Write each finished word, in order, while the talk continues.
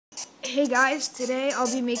Hey guys, today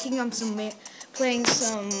I'll be making playing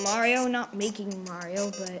some Mario, not making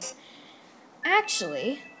Mario, but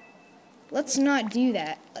actually, let's not do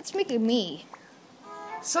that. Let's make a me.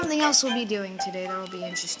 Something else we'll be doing today that'll be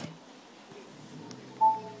interesting.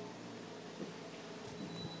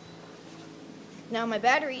 Now my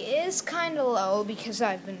battery is kind of low because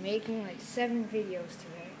I've been making like 7 videos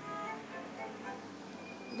today.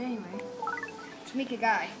 But anyway, let's make a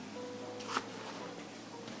guy.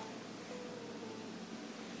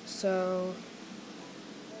 So,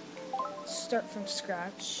 start from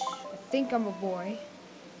scratch. I think I'm a boy.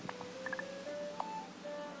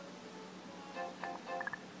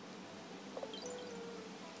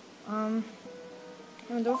 And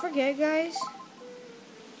don't forget, guys,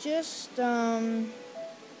 just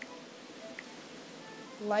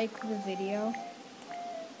like the video.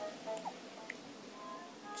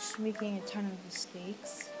 Just making a ton of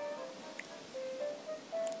mistakes.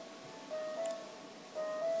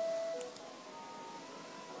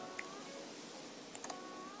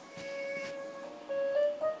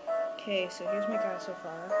 Okay, so here's my guy so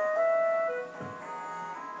far.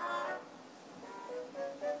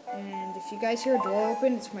 And if you guys hear a door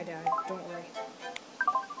open, it's my dad. Don't worry.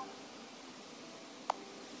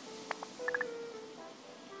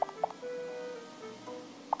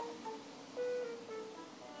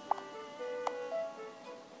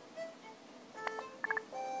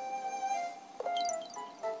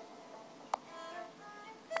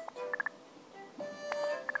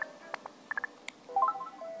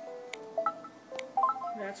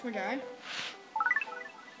 That's my guy.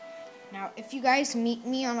 Now, if you guys meet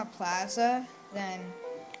me on a plaza, then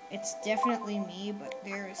it's definitely me, but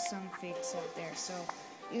there is some fakes out there, so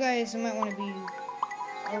you guys might want to be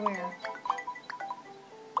aware.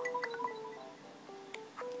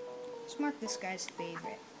 Let's mark this guy's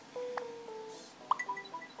favorite.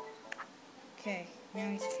 Okay, now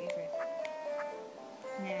he's favorite.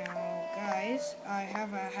 Now, guys, I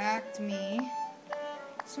have a hacked me.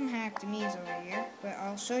 Some hacked me's over here, but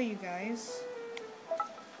I'll show you guys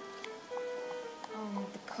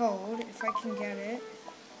the code if I can get it.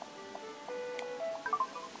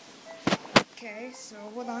 Okay, so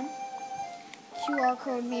hold on. QR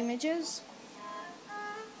code me images.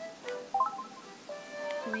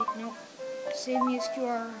 Wait, nope. Save me as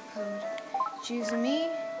QR code. Choose a me.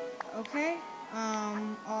 Okay.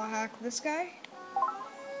 I'll hack this guy.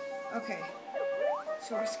 Okay.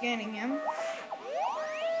 So we're scanning him.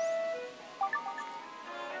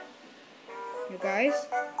 You guys,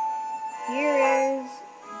 here is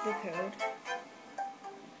the code.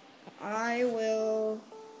 I will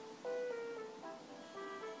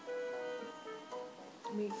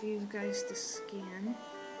wait for you guys to scan.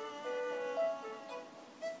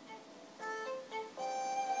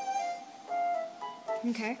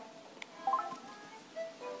 Okay.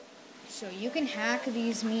 So you can hack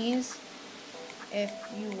these me's if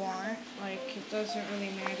you want. Like, it doesn't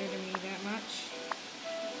really matter to me that much.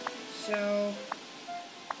 So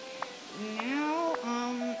now,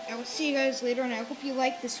 I will see you guys later, and I hope you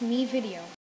like this me video.